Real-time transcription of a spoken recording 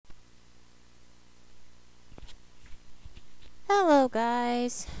Hello,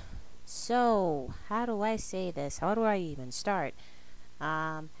 guys. So, how do I say this? How do I even start?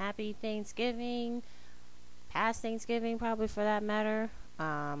 Happy Thanksgiving, past Thanksgiving, probably for that matter.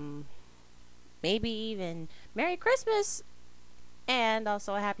 Um, Maybe even Merry Christmas and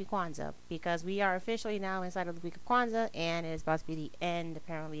also a Happy Kwanzaa because we are officially now inside of the week of Kwanzaa and it is about to be the end,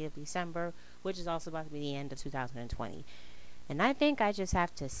 apparently, of December, which is also about to be the end of 2020. And I think I just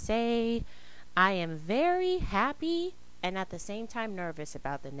have to say I am very happy and at the same time nervous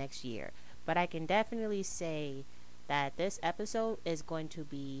about the next year. But I can definitely say that this episode is going to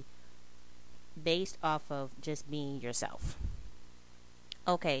be based off of just being yourself.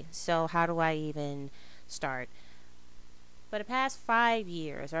 Okay, so how do I even start? For the past 5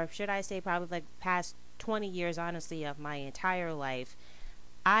 years, or should I say probably like past 20 years, honestly, of my entire life,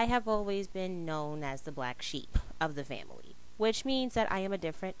 I have always been known as the black sheep of the family, which means that I am a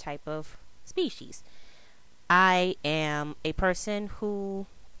different type of species. I am a person who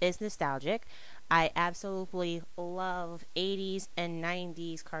is nostalgic. I absolutely love 80s and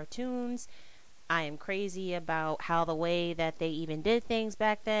 90s cartoons. I am crazy about how the way that they even did things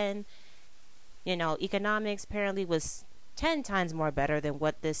back then. Economics apparently was 10 times more better than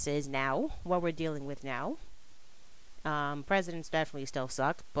what this is now, what we're dealing with now. Presidents definitely still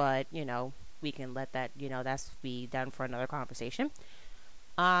suck, but, we can let that, that's be done for another conversation.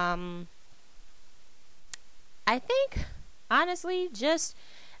 Um, I think, honestly, just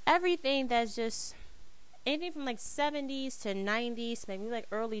everything that's just anything from like 70s to 90s, maybe like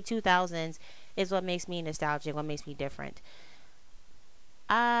early 2000s is what makes me nostalgic, what makes me different.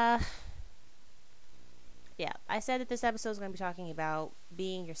 Uh, yeah, I said that this episode is going to be talking about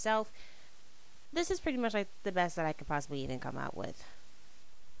being yourself. This is pretty much like the best that I could possibly even come out with.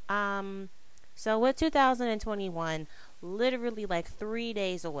 Um, so with 2021 literally like 3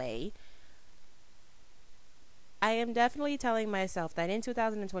 days away, I am definitely telling myself that in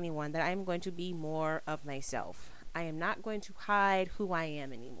 2021 that I am going to be more of myself. I am not going to hide who I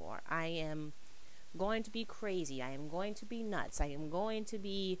am anymore. I am going to be crazy. I am going to be nuts. I am going to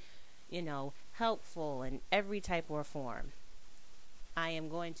be, helpful in every type or form. I am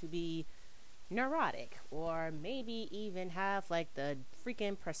going to be neurotic or maybe even have like the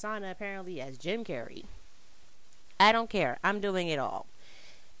freaking persona apparently as Jim Carrey. I don't care. I'm doing it all.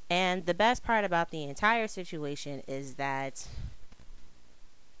 And the best part about the entire situation is that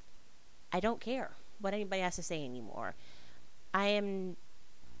I don't care what anybody has to say anymore. I am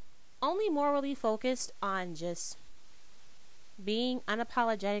only morally focused on just being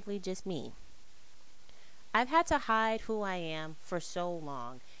unapologetically just me. I've had to hide who I am for so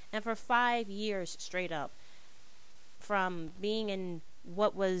long, and for 5 years straight up, from being in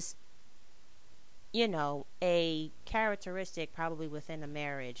what was, a characteristic probably within a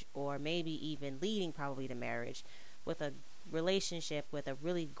marriage, or maybe even leading probably to marriage, with a relationship with a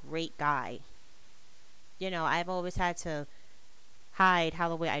really great guy. I've always had to hide how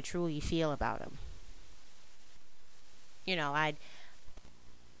the way I truly feel about him.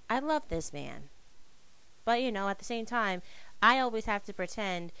 I love this man. But, at the same time, I always have to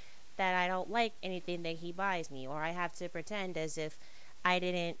pretend that I don't like anything that he buys me, or I have to pretend as if I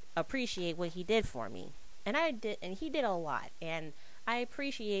didn't appreciate what he did for me. And I did, and he did a lot, and I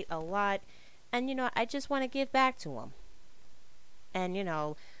appreciate a lot, and I just want to give back to him. And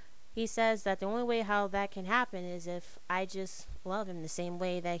he says that the only way how that can happen is if I just love him the same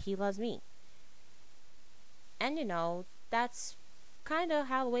way that he loves me. And that's kind of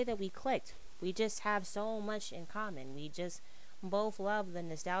how the way that we clicked. We just have so much in common. We just both love the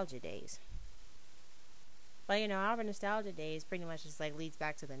nostalgia days. But our nostalgia days pretty much just like leads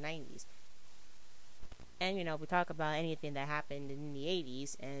back to the 90s. And we talk about anything that happened in the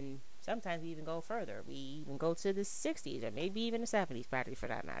 80s, and sometimes we even go further. We even go to the 60s, or maybe even the 70s, practically, for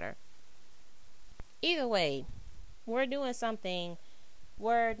that matter. Either way, we're doing something,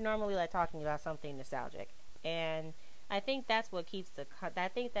 we're normally like talking about something nostalgic. And I think that's what keeps the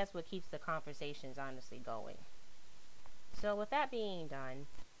conversations honestly going. So with that being done,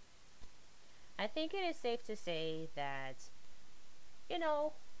 I think it is safe to say that,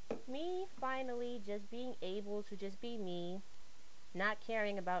 me finally just being able to just be me, not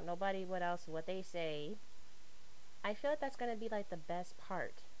caring about nobody what they say, I feel like that's going to be like the best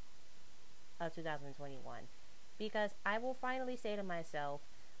part of 2021. Because I will finally say to myself,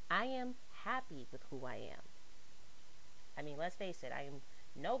 I am happy with who I am. I mean, let's face it, I am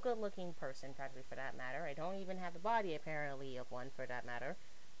no good looking person, practically, for that matter. I don't even have the body, apparently, of one, for that matter.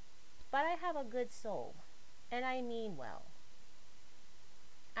 But I have a good soul. And I mean well.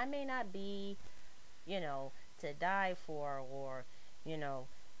 I may not be, to die for, or,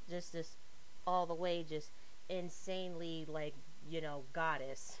 just this all the way, just insanely, like,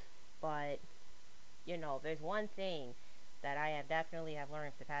 goddess. But, there's one thing that I have definitely have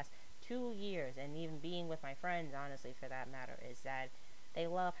learned for the past 2 years, and even being with my friends, honestly, for that matter, is that they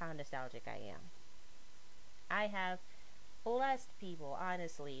love how nostalgic I am. I have blessed people,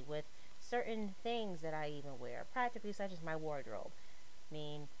 honestly, with certain things that I even wear, practically such as my wardrobe. I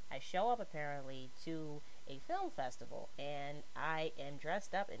mean, I show up apparently to a film festival and I am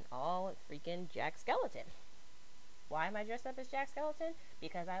dressed up in all freaking Jack Skeleton. Why am I dressed up as Jack Skeleton?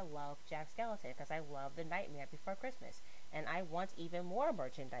 Because I love Jack Skeleton, because I love The Nightmare Before Christmas. And I want even more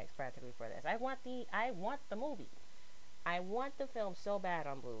merchandise practically for this. I want the movie. I want the film so bad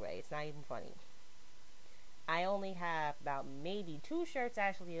on Blu-ray. It's not even funny. I only have about maybe 2 shirts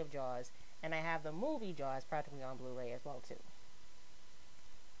actually of Jaws, and I have the movie Jaws practically on Blu-ray as well too.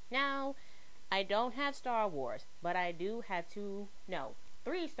 Now, I don't have Star Wars, but I do have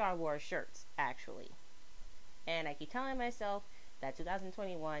 3 Star Wars shirts actually. And I keep telling myself that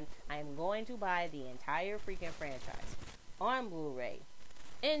 2021, I am going to buy the entire freaking franchise on Blu-ray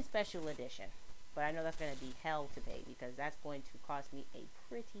in special edition. But I know that's going to be hell to pay, because that's going to cost me a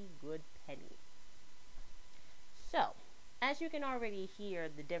pretty good penny. So, as you can already hear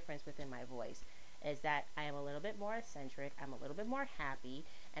the difference within my voice, is that I am a little bit more eccentric, I'm a little bit more happy,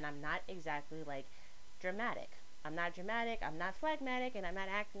 and I'm not exactly like dramatic. I'm not dramatic, I'm not phlegmatic, and I'm not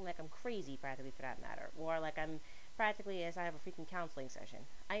acting like I'm crazy, practically, for that matter. Or like I'm practically as I have a freaking counseling session.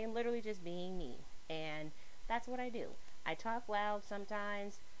 I am literally just being me. And that's what I do. I talk loud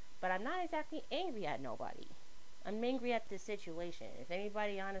sometimes, but I'm not exactly angry at nobody. I'm angry at this situation. If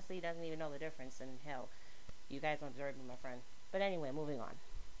anybody honestly doesn't even know the difference, then hell, you guys don't deserve me, my friend. But anyway, moving on.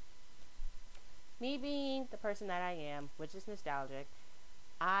 Me being the person that I am, which is nostalgic,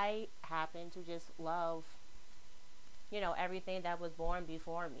 I happen to just love everything that was born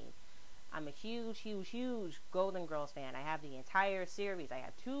before me. I'm a huge Golden Girls fan. I have the entire series. I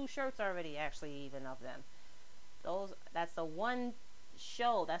have 2 shirts already, actually, even of them. That's the one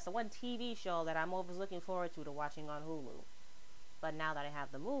TV show that I'm always looking forward to watching on Hulu. But now that I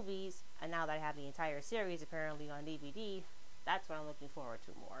have the movies, and now that I have the entire series apparently on DVD, that's what I'm looking forward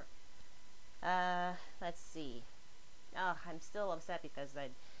to more. Let's see. I'm still upset because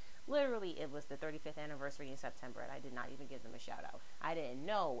literally, it was the 35th anniversary in September, and I did not even give them a shout out. I didn't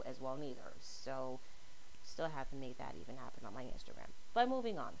know as well neither, so still have to make that even happen on my Instagram. But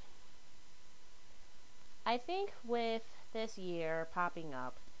moving on. I think with this year popping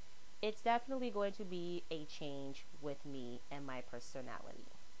up, it's definitely going to be a change with me and my personality.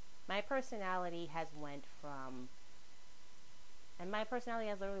 My personality has literally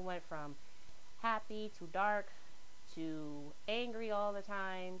went from happy to dark to angry all the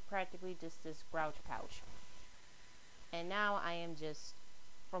time, practically just this grouch pouch. And now I am just,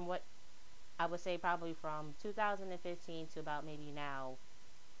 from what I would say probably from 2015 to about maybe now,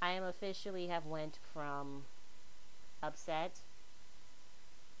 I am officially have went from upset,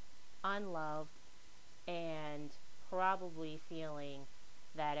 unloved, and probably feeling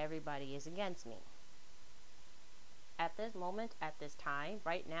that everybody is against me. At this moment, at this time,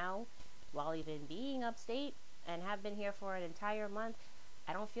 right now, while even being upstate and have been here for an entire month,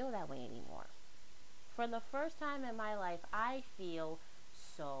 I don't feel that way anymore. For the first time in my life, I feel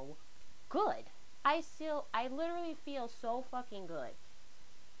so good. I literally feel so fucking good.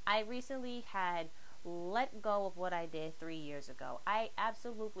 I recently had let go of what I did 3 years ago. I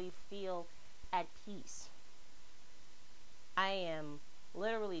absolutely feel at peace. I am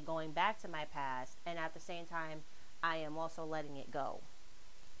literally going back to my past, and at the same time, I am also letting it go.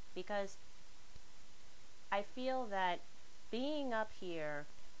 Because I feel that being up here,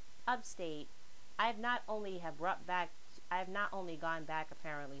 upstate, I've not only gone back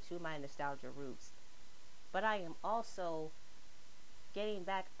apparently to my nostalgia roots, but I am also getting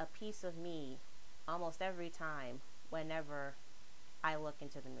back a piece of me almost every time whenever I look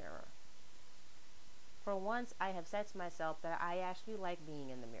into the mirror. For once, I have said to myself that I actually like being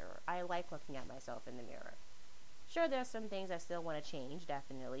in the mirror. I like looking at myself in the mirror. Sure, there's some things I still want to change,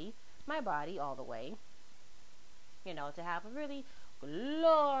 definitely. My body, all the way. To have a really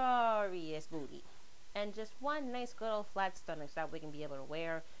glorious booty. And just one nice good old flat stomach so that we can be able to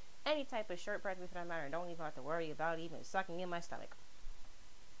wear any type of shirt practically for that matter and don't even have to worry about even sucking in my stomach.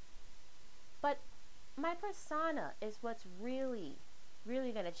 But my persona is what's really,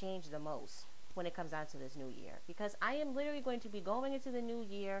 really going to change the most when it comes down to this new year. Because I am literally going to be going into the new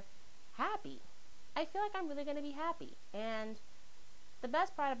year happy. I feel like I'm really going to be happy. And the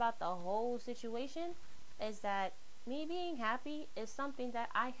best part about the whole situation is that me being happy is something that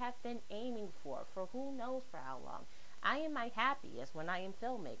I have been aiming for who knows for how long. I am my happiest when I am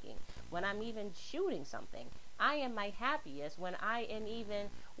filmmaking, when I'm even shooting something. I am my happiest when I am even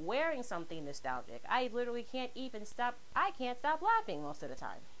wearing something nostalgic. I literally I can't stop laughing most of the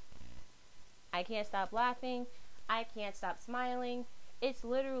time. I can't stop laughing. I can't stop smiling. It's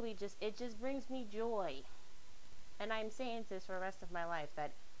literally it just brings me joy. And I'm saying this for the rest of my life,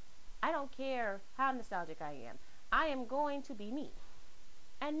 that I don't care how nostalgic I am. I am going to be me.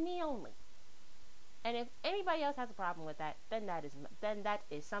 And me only. And if anybody else has a problem with that, then that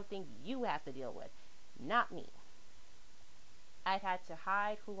is something you have to deal with, not me. I've had to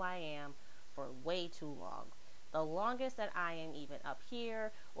hide who I am for way too long. The longest that I am even up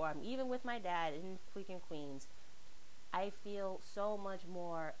here, or I'm even with my dad in freaking Queens, I feel so much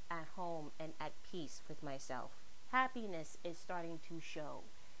more at home and at peace with myself. Happiness is starting to show.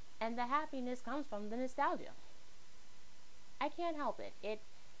 And the happiness comes from the nostalgia. I can't help it.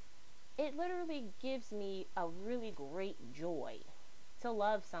 It literally gives me a really great joy to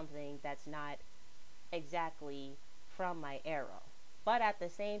love something that's not exactly from my era. But at the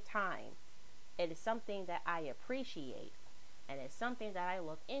same time, it is something that I appreciate, and it's something that I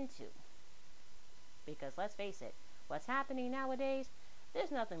look into. Because let's face it, what's happening nowadays,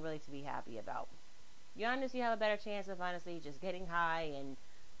 there's nothing really to be happy about. You honestly have a better chance of honestly just getting high and,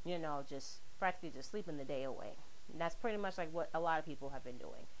 just practically just sleeping the day away. And that's pretty much like what a lot of people have been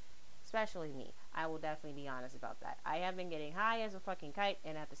doing. Especially me. I will definitely be honest about that. I have been getting high as a fucking kite,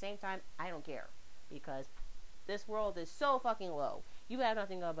 and at the same time, I don't care. Because this world is so fucking low. You have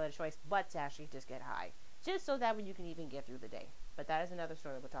nothing but a choice but to actually just get high. Just so that way you can even get through the day. But that is another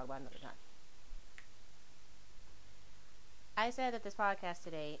story we'll talk about another time. I said that this podcast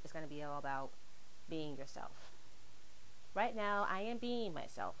today is going to be all about being yourself. Right now, I am being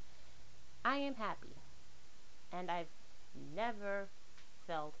myself. I am happy. And I've never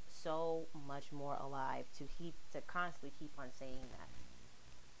felt so much more alive to constantly keep on saying that.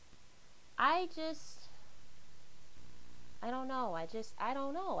 I don't know. Like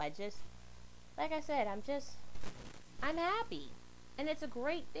I said, I'm happy. And it's a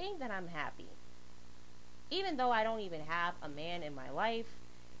great thing that I'm happy. Even though I don't even have a man in my life,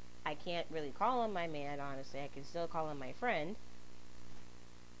 I can't really call him my man, honestly. I can still call him my friend.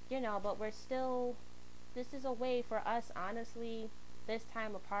 But this is a way for us, honestly, this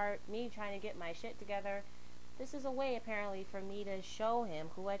time apart, me trying to get my shit together, this is a way, apparently, for me to show him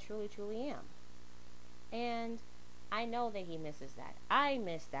who I truly, truly am. And I know that he misses that. I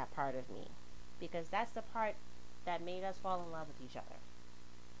miss that part of me. Because that's the part that made us fall in love with each other.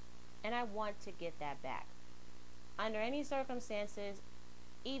 And I want to get that back. Under any circumstances,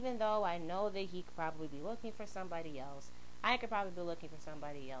 even though I know that he could probably be looking for somebody else, I could probably be looking for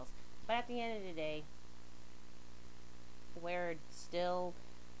somebody else, but at the end of the day,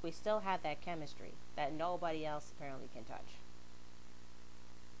 we still have that chemistry that nobody else apparently can touch.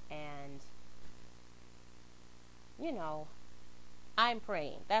 And I'm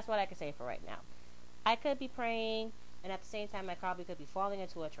praying. That's what I can say for right now. I could be praying, and at the same time I probably could be falling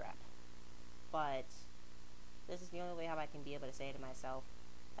into a trap. But this is the only way how I can be able to say to myself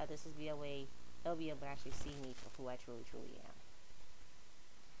that this is the way they'll be able to actually see me for who I truly, truly am.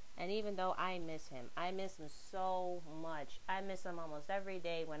 And even though I miss him so much. I miss him almost every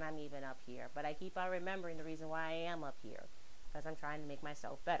day when I'm even up here. But I keep on remembering the reason why I am up here. Because I'm trying to make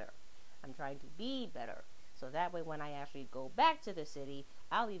myself better. I'm trying to be better. So that way when I actually go back to the city,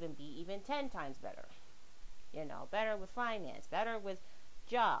 I'll even be 10 times better. Better with finance, better with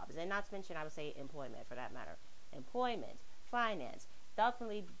jobs. And not to mention, I would say employment for that matter. Employment, finance,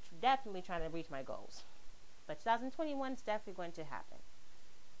 definitely trying to reach my goals. But 2021 is definitely going to happen.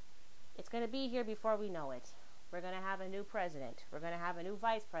 It's going to be here before we know it. We're going to have a new president. We're going to have a new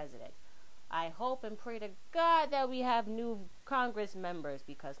vice president. I hope and pray to God that we have new Congress members,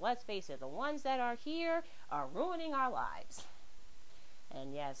 because let's face it, the ones that are here are ruining our lives.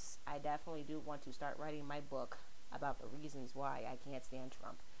 And yes, I definitely do want to start writing my book about the reasons why I can't stand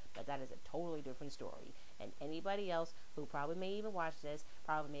Trump. But that is a totally different story. And anybody else who probably may even watch this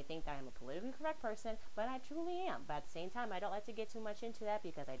probably may think that I'm a politically correct person, but I truly am. But at the same time, I don't like to get too much into that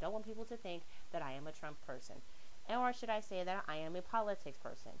because I don't want people to think that I am a Trump person. Or should I say that I am a politics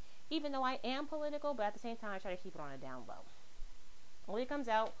person. Even though I am political, but at the same time, I try to keep it on a down low. Only comes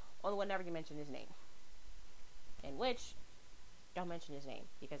out only whenever you mention his name. In which, don't mention his name,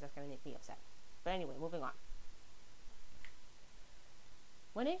 because that's going to make me upset. But anyway, moving on.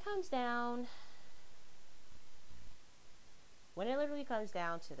 When it literally comes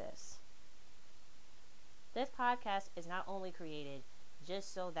down to this podcast is not only created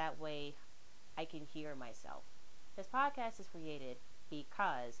just so that way I can hear myself. This podcast is created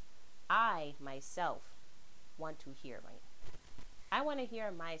because I, myself, want to hear me. I want to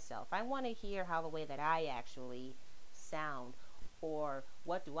hear myself. I want to hear how the way that I actually sound, or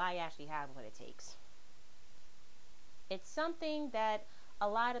what do I actually have what it takes. It's something that a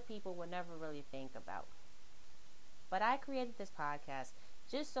lot of people would never really think about. But I created this podcast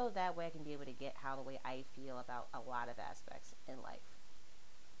just so that way I can be able to get how the way I feel about a lot of aspects in life.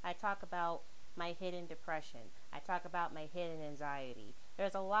 I talk about my hidden depression. I talk about my hidden anxiety.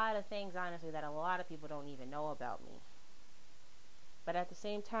 There's a lot of things, honestly, that a lot of people don't even know about me. But at the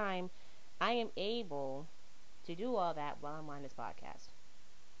same time, I am able to do all that while I'm on this podcast.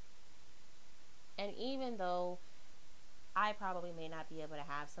 And even though I probably may not be able to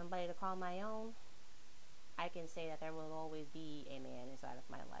have somebody to call my own, I can say that there will always be a man inside of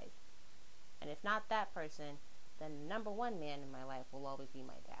my life. And if not that person, then the number one man in my life will always be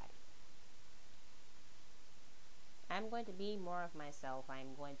my dad. I'm going to be more of myself.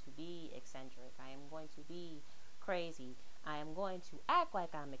 I'm going to be eccentric. I am going to be crazy. I am going to act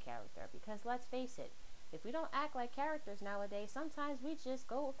like I'm a character. Because let's face it, if we don't act like characters nowadays, sometimes we just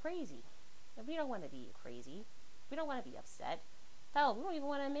go crazy. And we don't want to be crazy. We don't want to be upset. Hell, we don't even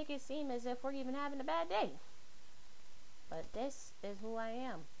want to make it seem as if we're even having a bad day. But this is who I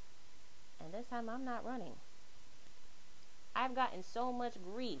am. And this time I'm not running. I've gotten so much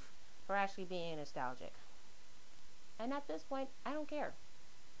grief for actually being nostalgic. And at this point, I don't care.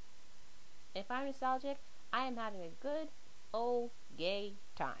 If I'm nostalgic, I am having a good old gay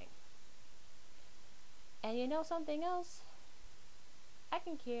time. And you know something else? I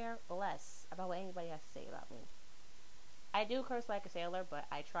can care less about what anybody has to say about me. I do curse like a sailor, but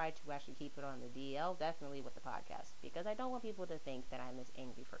I try to actually keep it on the DL, definitely with the podcast, because I don't want people to think that I'm this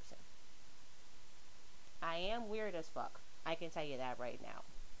angry person. I am weird as fuck. I can tell you that right now.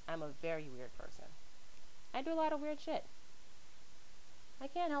 I'm a very weird person. I do a lot of weird shit. I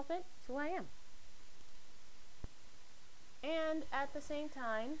can't help it. It's who I am. And at the same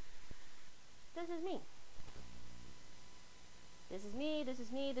time, this is me. This is me, this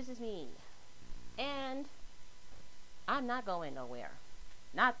is me, this is me. And I'm not going nowhere.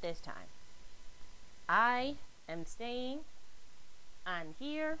 Not this time. I am staying. I'm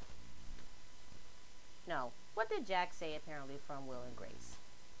here. No. What did Jack say apparently from Will and Grace?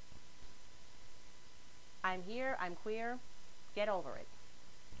 I'm here, I'm queer, get over it.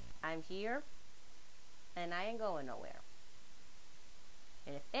 I'm here, and I ain't going nowhere.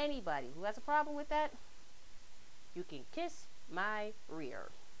 And if anybody who has a problem with that, you can kiss my rear.